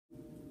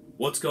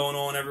What's going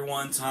on,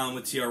 everyone? Tom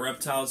with TR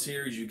Reptiles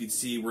here. As you can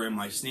see, we're in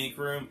my snake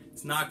room.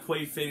 It's not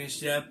quite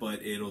finished yet,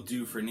 but it'll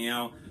do for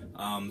now.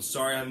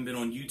 Sorry I haven't been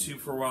on YouTube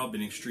for a while.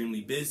 Been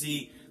extremely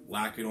busy,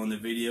 lacking on the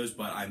videos,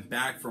 but I'm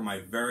back for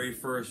my very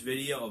first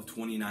video of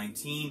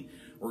 2019.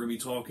 We're going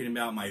to be talking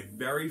about my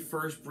very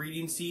first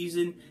breeding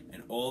season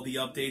and all the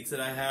updates that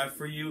I have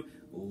for you.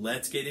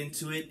 Let's get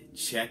into it.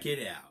 Check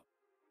it out.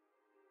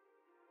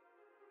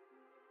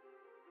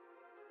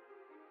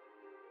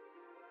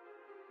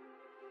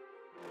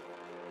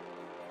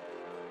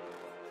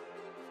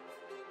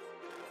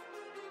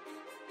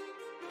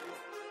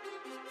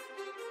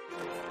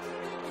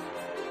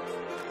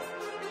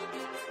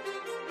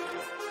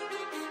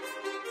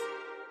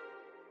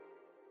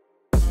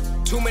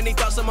 Too many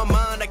thoughts on my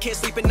mind, I can't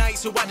sleep at night,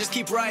 so I just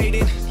keep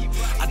writing.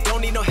 I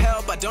don't need no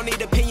help, I don't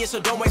need opinions, so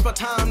don't waste my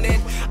time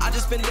then. I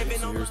just been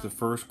living on. Here's the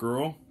first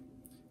girl.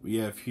 We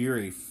have here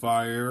a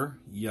fire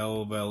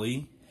yellow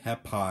belly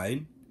het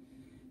pied,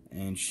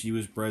 and she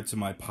was bred to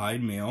my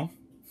pied male.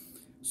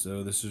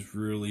 So this is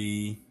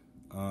really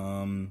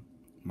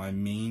my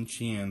main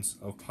chance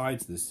of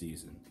pieds this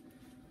season.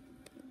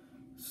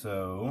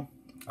 So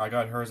I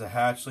got her as a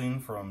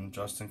hatchling from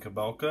Justin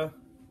Kabelka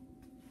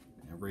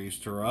and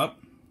raised her up.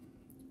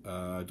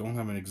 I don't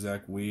have an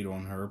exact weight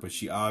on her, but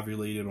she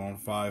ovulated on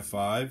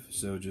 5/5,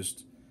 so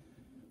just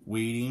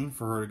waiting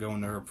for her to go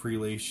into her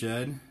pre-lay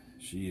shed.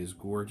 She is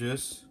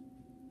gorgeous.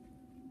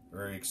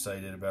 Very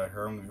excited about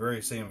her. I'm very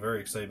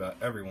excited about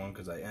everyone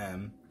because I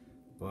am.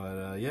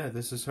 But yeah,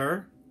 this is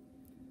her.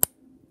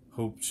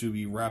 Hope to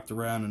be wrapped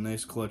around a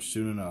nice clutch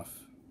soon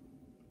enough.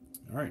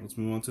 Alright, let's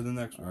move on to the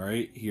next one.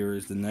 Alright, here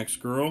is the next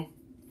girl.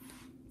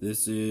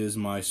 This is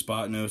my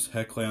spot nose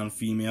het clown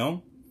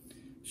female.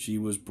 She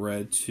was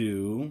bred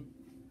to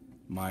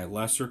my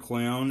lesser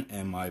clown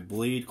and my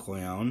blade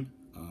clown.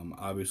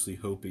 Obviously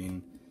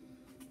hoping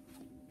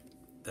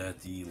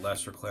that the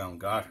lesser clown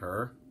got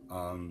her.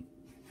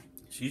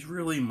 She's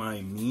really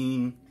my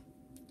main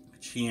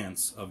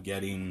chance of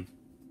getting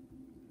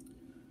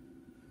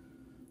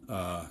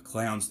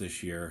clowns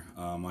this year.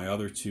 My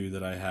other two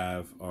that I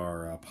have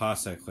are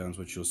Posset clowns,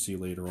 which you'll see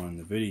later on in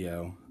the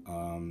video.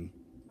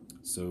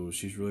 So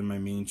she's really my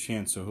main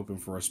chance. So hoping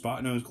for a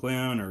spot nose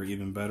clown, or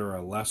even better,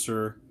 a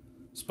lesser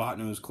spot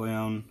nose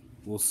clown.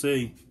 We'll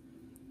see.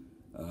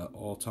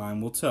 All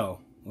time will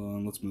tell.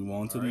 Let's move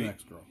on to the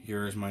next girl.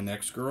 Here is my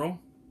next girl.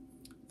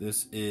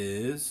 This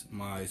is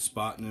my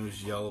spot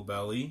nose yellow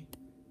belly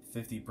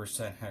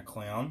 50% het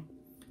clown.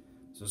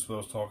 So this is what I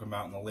was talking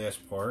about in the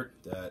last part,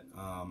 that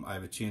I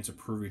have a chance of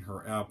proving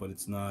her out, but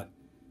it's not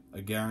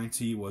a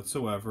guarantee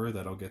whatsoever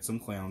that I'll get some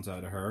clowns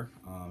out of her.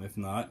 If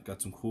not,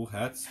 got some cool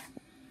hets.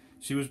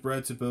 She was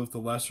bred to both the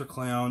lesser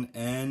clown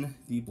and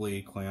the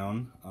blade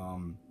clown.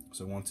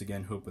 So once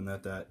again, hoping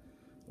that that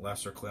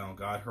lesser clown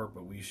got her,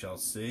 but we shall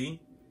see.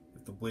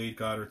 If the blade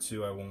got her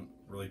too, I won't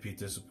really be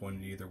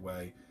disappointed either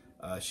way.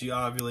 She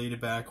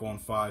ovulated back on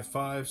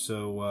 5/5,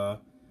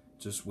 so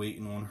just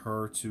waiting on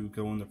her to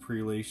go in the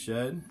pre-lay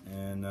shed.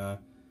 And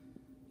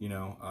you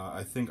know,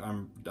 I think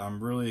I'm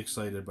really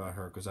excited about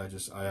her because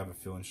I have a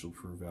feeling she'll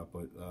prove out.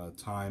 But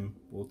time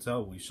will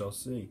tell. We shall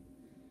see.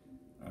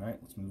 Alright,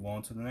 let's move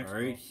on to the next one.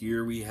 Alright,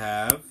 here we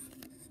have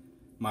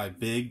my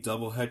big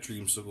double het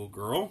dreamsicle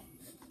girl.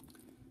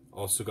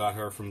 Also got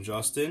her from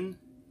Justin.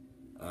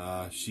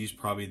 She's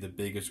probably the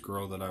biggest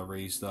girl that I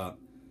raised up.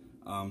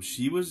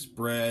 She was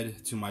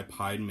bred to my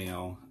pied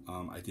male.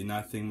 I did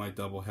not think my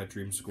double het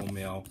dreamsicle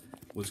male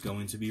was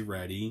going to be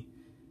ready.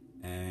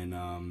 And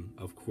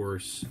of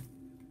course,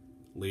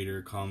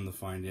 later come to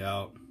find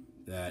out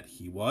that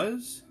he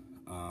was.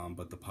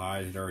 But the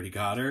pied had already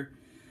got her.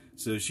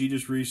 So she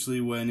just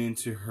recently went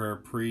into her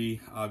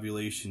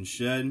pre-ovulation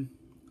shed.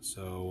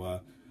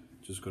 So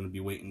just going to be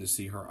waiting to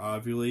see her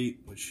ovulate.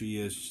 But she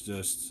is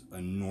just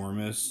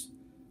enormous.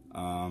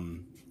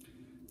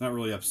 Not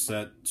really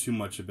upset too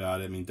much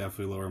about it. I mean,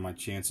 definitely lower my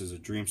chances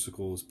of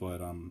dreamsicles.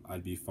 But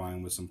I'd be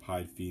fine with some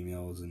pied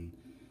females and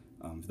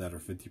that are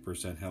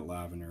 50% het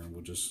lavender. And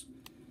we'll just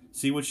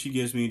see what she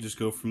gives me and just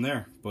go from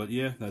there. But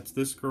yeah, that's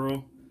this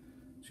girl.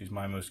 She's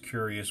my most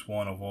curious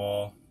one of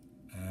all.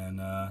 And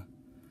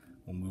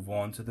we'll move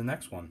on to the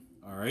next one.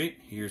 Alright,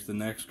 here's the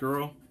next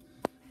girl.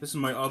 This is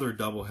my other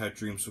double het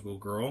dreamsicle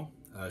girl.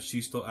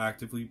 She's still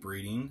actively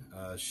breeding.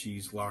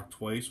 She's locked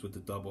twice with the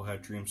double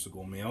het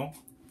dreamsicle male.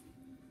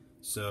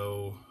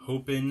 So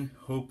hoping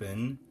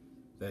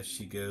that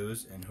she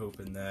goes, and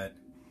hoping that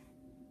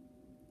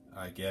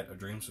I get a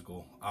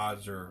dreamsicle.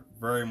 Odds are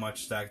very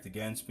much stacked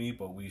against me,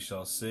 but we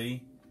shall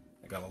see.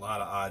 I got a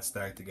lot of odds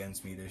stacked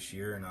against me this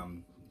year, and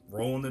I'm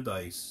rolling the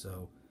dice.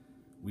 So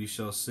we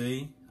shall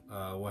see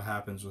what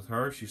happens with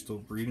her. She's still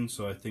breeding,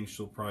 so I think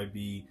she'll probably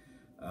be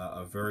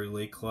a very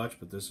late clutch,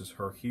 but this is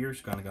her here.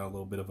 She's kind of got a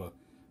little bit of a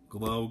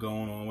glow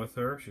going on with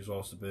her. She's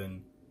also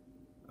been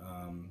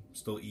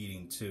still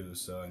eating too,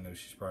 so I know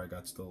she's probably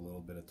got still a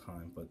little bit of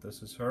time, but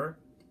this is her.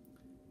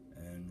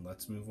 And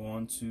let's move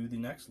on to the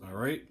next one.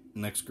 Alright,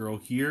 next girl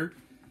here.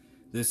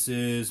 This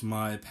is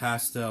my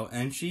pastel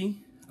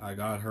Enchi. I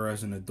got her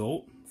as an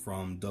adult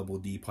from Double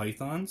D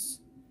Pythons.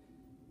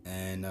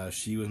 And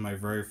she was my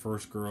very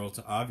first girl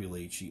to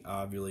ovulate. She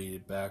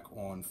ovulated back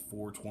on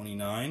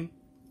 4/29.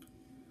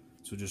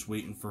 So just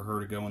waiting for her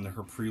to go into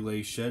her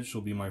pre-lay shed. She'll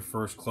be my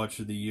first clutch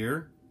of the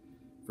year.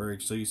 Very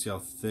excited. You see how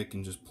thick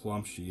and just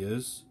plump she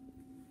is.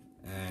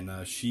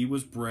 And she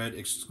was bred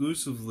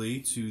exclusively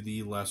to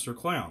the lesser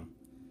clown.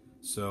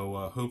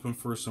 So hoping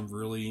for some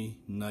really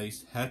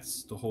nice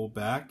hets to hold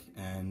back.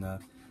 And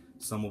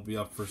some will be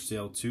up for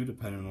sale too,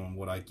 depending on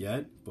what I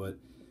get. But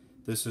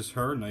this is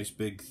her, nice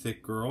big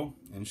thick girl.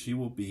 And she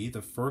will be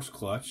the first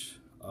clutch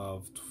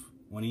of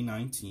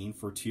 2019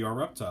 for TR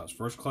Reptiles.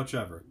 First clutch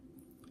ever.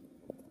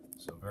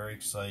 So very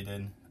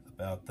excited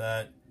about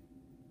that,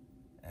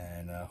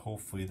 and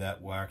hopefully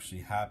that will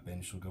actually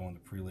happen. She'll go into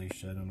pre-lay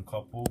shed in a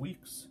couple of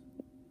weeks.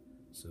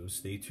 So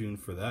stay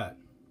tuned for that.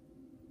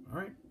 All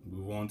right,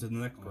 move on to the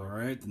next girl. All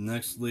right, the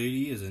next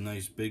lady is a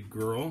nice big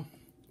girl.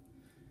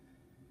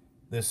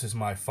 This is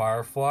my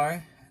Firefly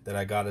that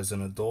I got as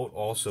an adult,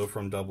 also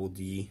from Double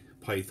D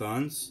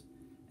Pythons,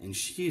 and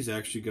she's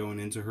actually going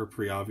into her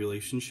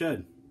pre-ovulation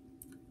shed.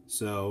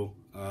 So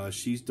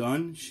she's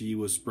done. She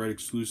was spread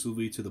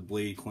exclusively to the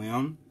Blade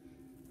Clown.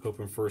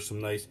 Hoping for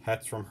some nice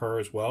hets from her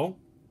as well.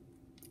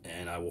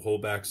 And I will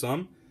hold back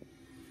some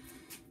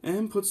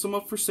and put some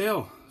up for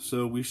sale.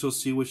 So we shall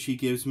see what she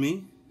gives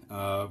me.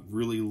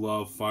 Really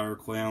love Fire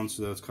Clown,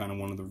 so that's kind of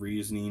one of the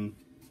reasoning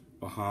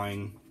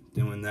behind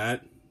doing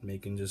that.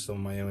 Making just some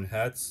of my own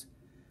hats.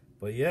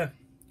 But yeah,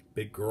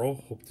 big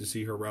girl. Hope to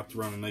see her wrapped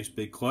around a nice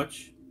big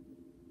clutch.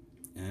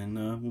 And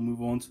we'll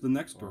move on to the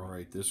next girl.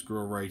 Alright, this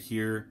girl right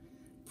here,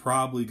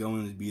 probably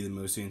going to be the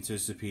most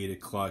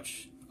anticipated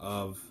clutch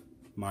of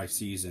my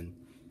season.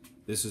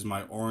 This is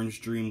my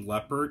Orange Dream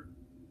Leopard.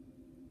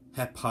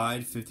 Het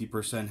Pied,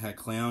 50% Het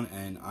Clown,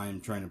 and I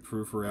am trying to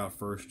prove her out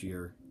first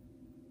year.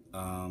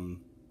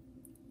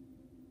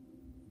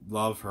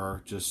 Love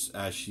her just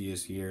as she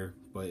is here,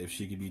 but if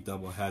she could be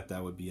double het,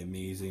 that would be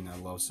amazing. I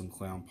love some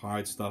Clown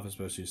Pied stuff,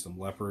 especially some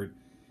Leopard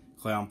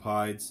Clown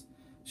Pieds.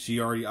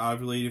 She already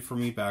ovulated for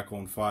me back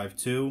on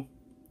 5/2.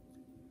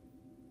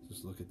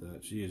 Just look at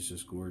that. She is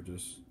just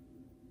gorgeous.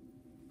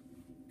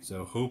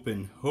 So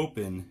hoping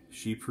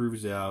she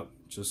proves out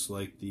just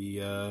like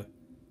the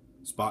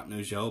spot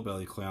nose yellow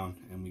belly clown,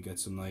 and we get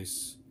some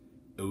nice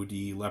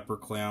OD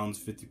leopard clowns,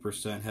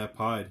 50% Het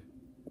Pied.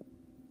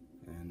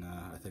 And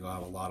I think I'll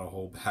have a lot of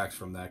holdbacks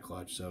from that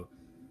clutch. So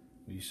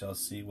we shall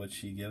see what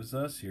she gives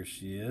us. Here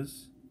she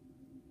is.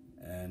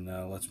 And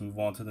let's move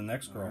on to the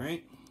next girl. All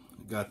right.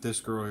 Got this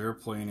girl here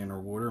playing in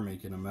her water,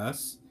 making a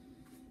mess.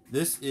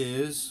 This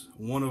is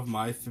one of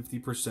my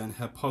 50%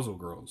 Het puzzle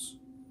girls.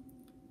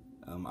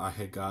 I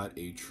had got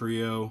a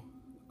trio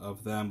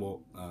of them,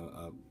 well,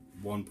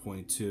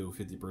 1.2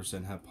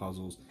 50% Het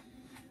puzzles.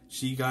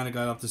 She kind of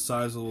got up to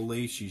size a little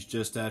late. She's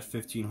just at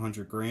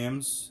 1,500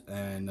 grams,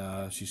 and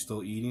she's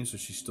still eating, so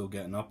she's still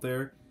getting up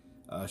there.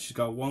 She's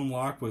got one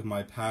lock with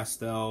my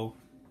pastel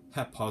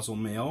Het puzzle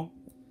male.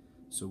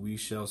 So we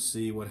shall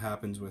see what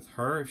happens with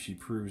her, if she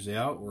proves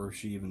out or if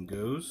she even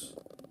goes.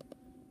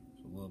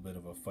 She's a little bit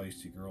of a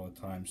feisty girl at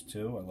times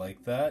too. I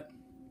like that.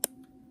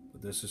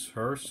 But this is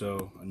her.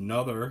 So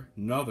another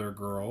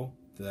girl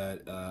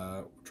that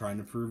trying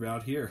to prove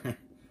out here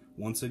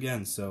once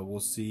again. So we'll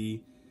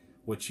see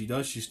what she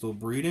does. She's still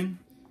breeding,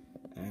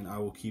 and I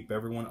will keep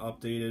everyone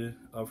updated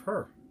of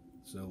her.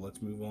 So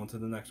let's move on to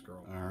the next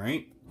girl. All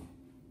right.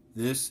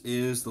 This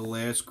is the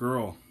last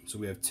girl. So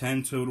we have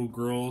 10 total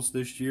girls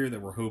this year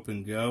that we're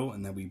hoping go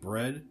and that we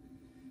bred.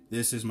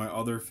 This is my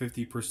other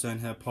 50%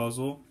 Het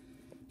puzzle.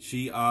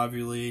 She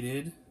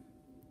ovulated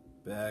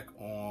back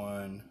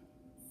on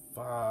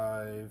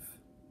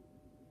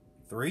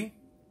 5/3. I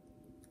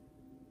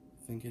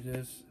think it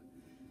is.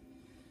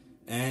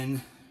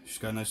 And she's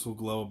got a nice little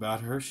glow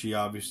about her. She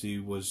obviously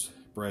was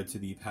bred to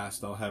the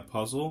pastel Het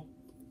puzzle.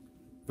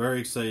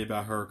 Very excited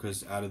about her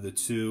because out of the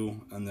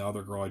two and the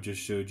other girl I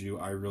just showed you,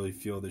 I really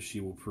feel that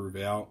she will prove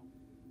out.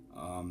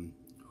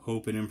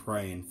 Hoping and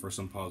praying for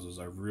some puzzles.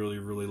 I really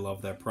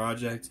love that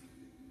project.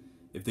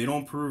 If they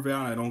don't prove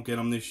out and I don't get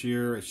them this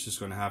year, it's just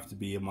going to have to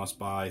be a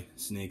must-buy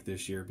snake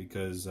this year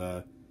because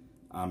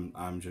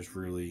I'm just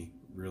really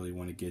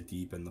want to get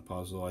deep in the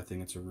puzzle. I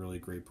think it's a really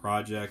great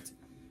project,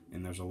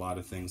 and there's a lot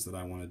of things that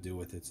I want to do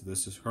with it. So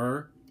this is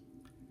her.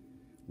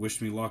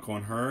 Wish me luck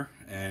on her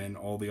and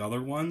all the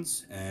other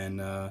ones. And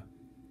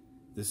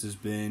this has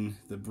been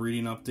the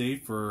breeding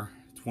update for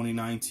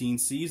 2019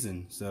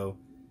 season. So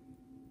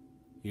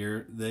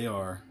here they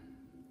are.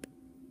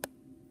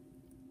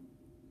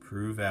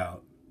 Prove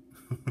out.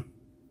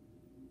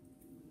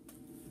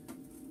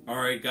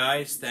 Alright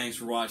guys, thanks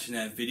for watching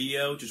that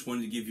video. Just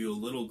wanted to give you a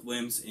little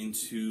glimpse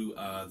into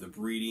the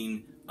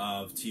breeding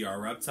of TR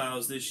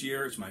Reptiles this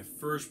year. It's my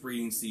first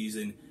breeding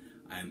season.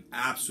 I'm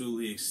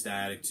absolutely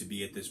ecstatic to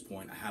be at this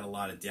point. I had a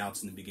lot of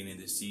doubts in the beginning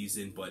of the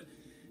season, but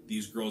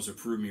these girls have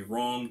proved me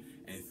wrong,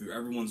 and through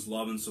everyone's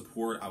love and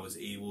support, I was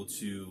able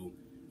to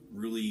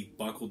really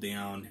buckle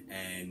down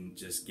and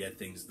just get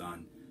things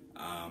done.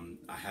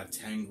 I have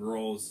 10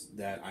 girls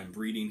that I'm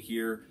breeding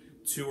here.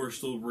 2 are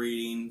still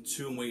breeding,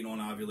 2 I'm waiting on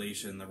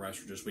ovulation, and the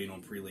rest are just waiting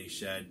on pre-lay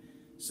shed.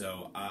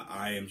 So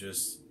I am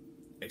just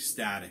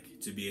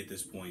ecstatic to be at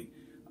this point.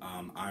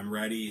 I'm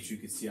ready. As you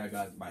can see, I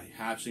got my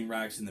hatchling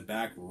racks in the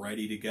back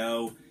ready to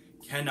go.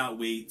 Cannot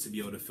wait to be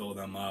able to fill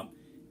them up.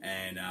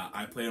 And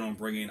I plan on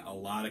bringing a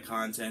lot of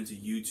content to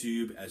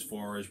YouTube as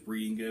far as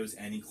breeding goes.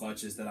 Any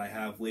clutches that I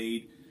have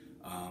laid,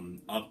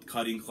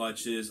 cutting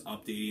clutches,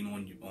 updating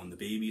on the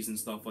babies and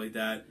stuff like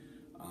that.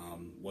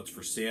 What's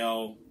for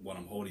sale, what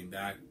I'm holding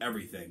back,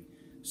 everything.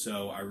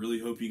 So I really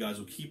hope you guys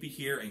will keep it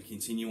here and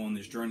continue on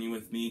this journey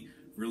with me.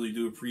 Really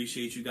do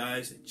appreciate you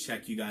guys.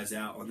 Check you guys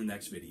out on the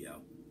next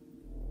video.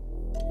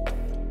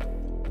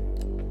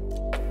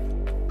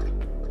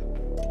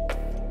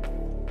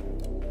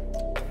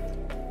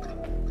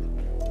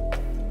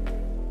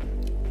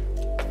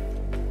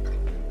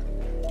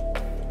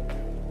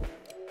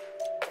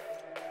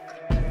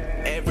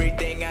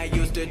 Everything I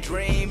used to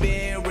dream